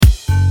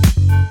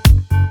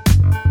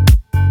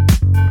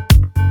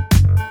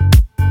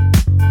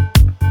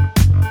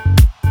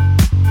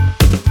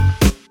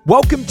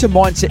Welcome to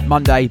Mindset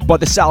Monday by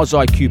the Sales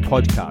IQ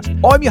podcast.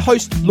 I'm your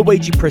host,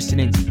 Luigi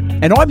Prestinenzi,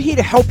 and I'm here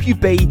to help you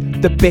be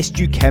the best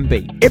you can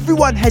be.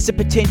 Everyone has the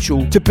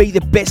potential to be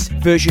the best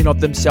version of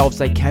themselves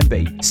they can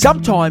be.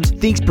 Sometimes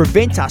things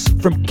prevent us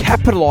from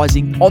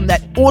capitalizing on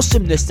that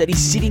awesomeness that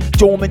is sitting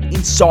dormant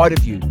inside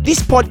of you. This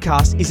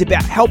podcast is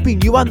about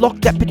helping you unlock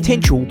that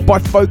potential by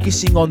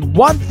focusing on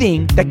one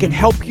thing that can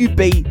help you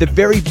be the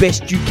very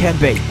best you can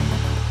be.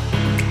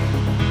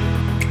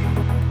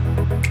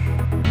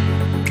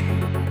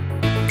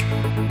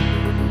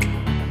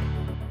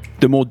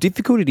 The more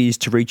difficult it is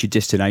to reach your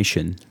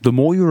destination, the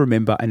more you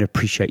remember and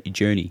appreciate your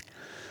journey.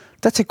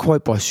 That's a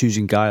quote by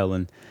Susan Gale,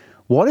 and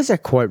why does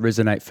that quote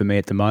resonate for me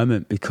at the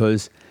moment?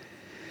 Because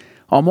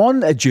I'm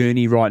on a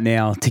journey right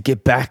now to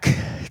get back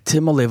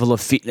to my level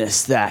of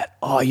fitness that,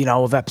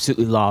 I've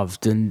absolutely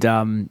loved.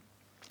 And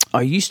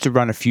I used to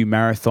run a few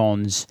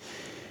marathons,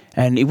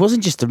 and it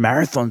wasn't just the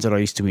marathons that I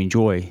used to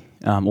enjoy,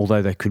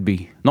 although they could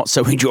be not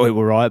so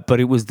enjoyable, right?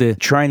 But it was the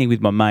training with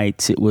my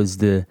mates. It was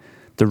the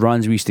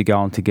runs we used to go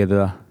on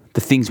together, the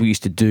things we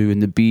used to do,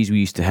 and the beers we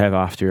used to have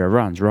after our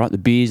runs, right? The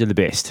beers are the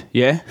best,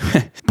 yeah?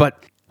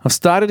 But I've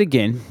started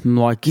again. I'm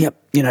like,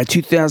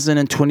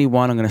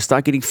 2021, I'm going to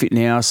start getting fit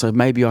now, so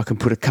maybe I can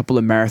put a couple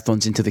of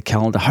marathons into the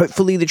calendar.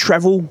 Hopefully the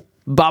travel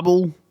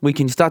bubble, we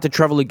can start to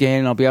travel again,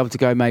 and I'll be able to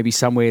go maybe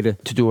somewhere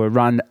to do a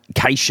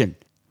run-cation.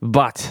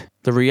 But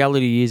the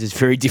reality is it's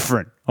very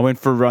different. I went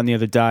for a run the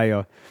other day,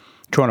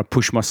 trying to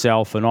push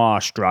myself, and I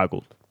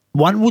struggled.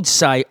 One would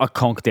say I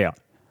conked out.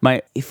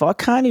 Mate, if I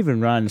can't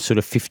even run sort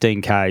of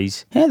 15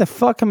 Ks, how the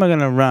fuck am I going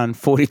to run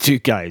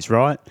 42 Ks,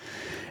 right?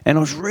 And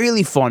I was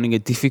really finding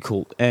it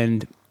difficult,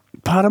 and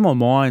part of my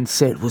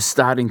mindset was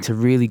starting to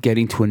really get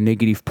into a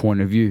negative point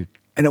of view.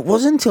 And it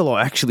wasn't until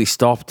I actually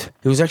stopped.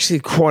 It was actually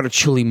quite a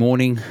chilly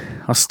morning.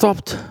 I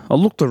stopped, I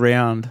looked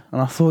around,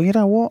 and I thought, you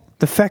know what?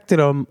 The fact that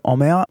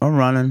I'm out, I'm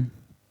running,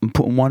 I'm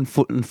putting one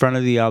foot in front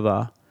of the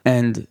other,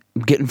 and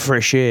I'm getting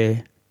fresh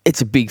air,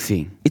 it's a big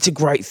thing. It's a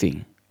great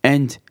thing.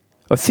 And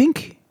I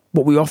think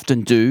what we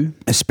often do,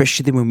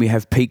 especially when we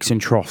have peaks and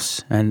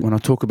troughs, and when I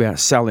talk about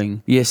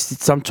selling, yes,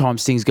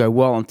 sometimes things go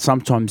well and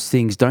sometimes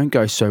things don't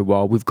go so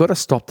well. We've got to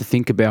stop to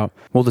think about,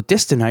 well, the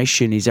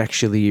destination is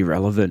actually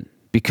irrelevant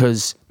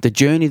because the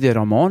journey that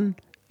I'm on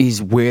is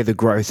where the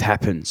growth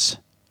happens,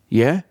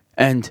 yeah?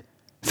 And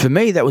for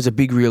me, that was a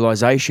big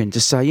realization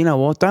to say, you know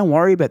what, don't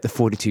worry about the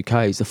 42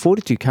 Ks. The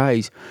 42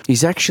 Ks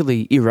is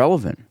actually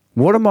irrelevant.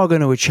 What am I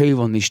going to achieve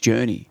on this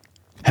journey?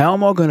 How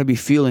am I going to be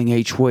feeling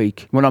each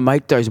week when I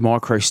make those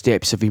micro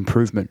steps of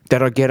improvement?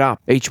 That I get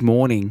up each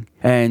morning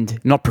and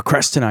not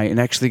procrastinate and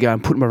actually go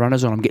and put my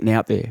runners on. I'm getting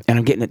out there and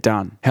I'm getting it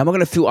done. How am I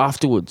going to feel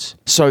afterwards?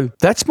 So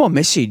that's my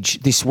message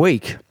this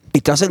week.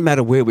 It doesn't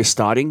matter where we're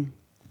starting.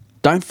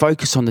 Don't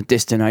focus on the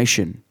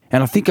destination.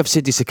 And I think I've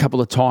said this a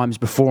couple of times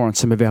before on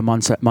some of our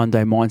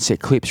Monday mindset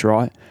clips,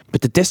 right?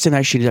 But the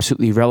destination is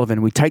absolutely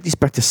irrelevant. We take this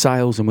back to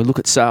sales and we look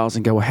at sales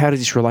and go, well, how does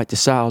this relate to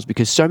sales?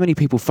 Because so many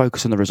people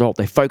focus on the result.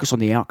 They focus on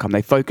the outcome.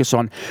 They focus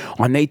on,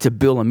 I need to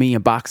bill $1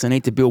 million. I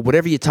need to bill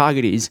whatever your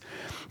target is.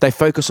 They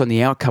focus on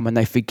the outcome and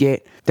they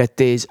forget that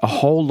there's a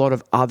whole lot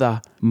of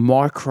other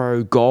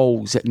micro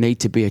goals that need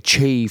to be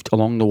achieved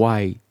along the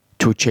way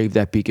to achieve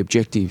that big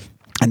objective.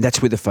 And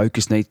that's where the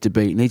focus needs to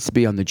be. It needs to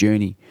be on the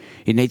journey.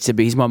 It needs to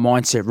be, is my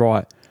mindset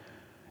right?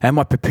 Am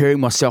I preparing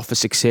myself for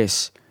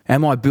success?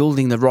 Am I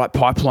building the right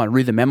pipeline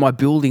rhythm? Am I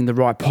building the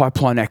right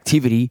pipeline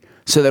activity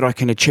so that I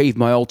can achieve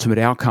my ultimate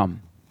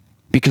outcome?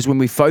 Because when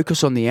we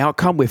focus on the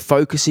outcome, we're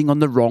focusing on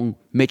the wrong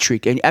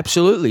metric. And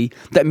absolutely,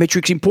 that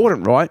metric's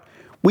important, right?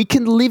 We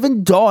can live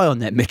and die on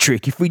that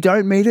metric. If we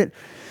don't meet it,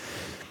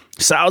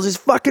 sales is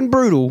fucking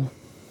brutal.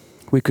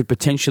 We could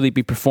potentially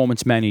be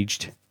performance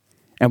managed.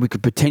 And we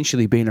could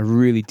potentially be in a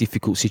really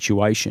difficult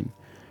situation.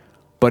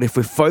 But if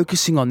we're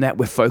focusing on that,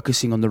 we're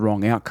focusing on the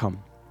wrong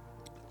outcome.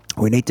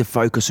 We need to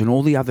focus on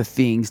all the other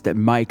things that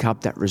make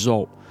up that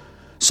result.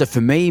 So for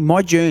me,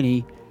 my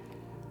journey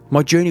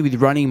with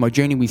running, my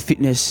journey with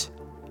fitness,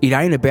 it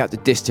ain't about the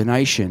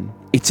destination.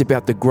 It's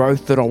about the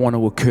growth that I want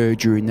to occur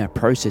during that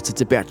process.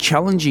 It's about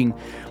challenging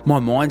my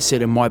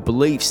mindset and my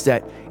beliefs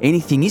that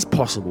anything is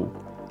possible.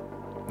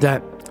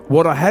 That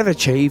what I have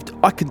achieved,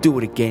 I can do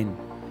it again.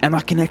 And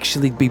I can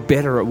actually be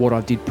better at what I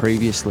did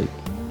previously.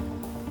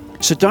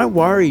 So don't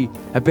worry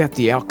about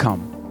the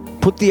outcome.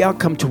 Put the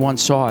outcome to one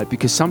side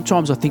because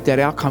sometimes I think that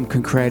outcome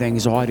can create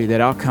anxiety. That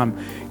outcome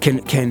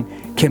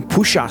can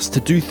push us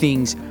to do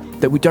things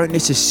that we don't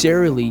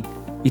necessarily,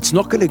 it's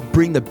not going to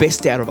bring the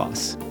best out of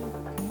us.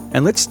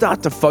 And let's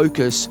start to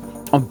focus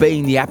on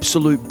being the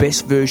absolute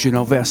best version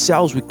of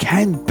ourselves we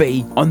can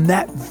be on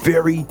that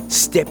very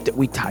step that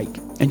we take.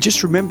 And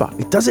just remember,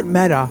 it doesn't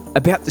matter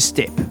about the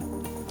step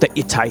that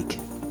you take.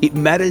 It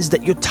matters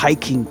that you're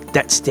taking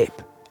that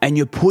step and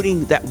you're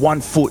putting that one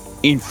foot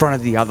in front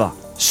of the other.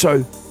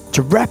 So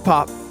to wrap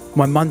up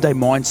my Monday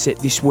mindset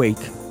this week,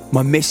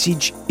 my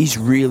message is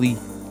really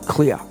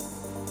clear.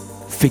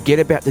 Forget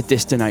about the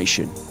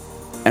destination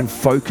and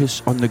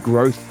focus on the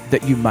growth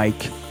that you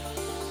make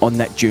on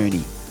that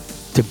journey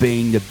to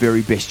being the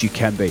very best you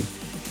can be.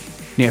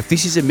 Now, if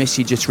this is a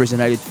message that's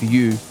resonated for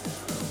you,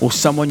 or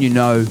someone you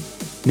know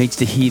needs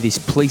to hear this,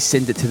 please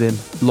send it to them,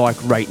 like,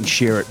 rate and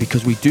share it,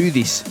 because we do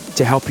this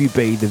to help you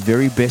be the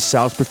very best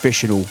sales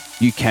professional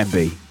you can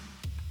be.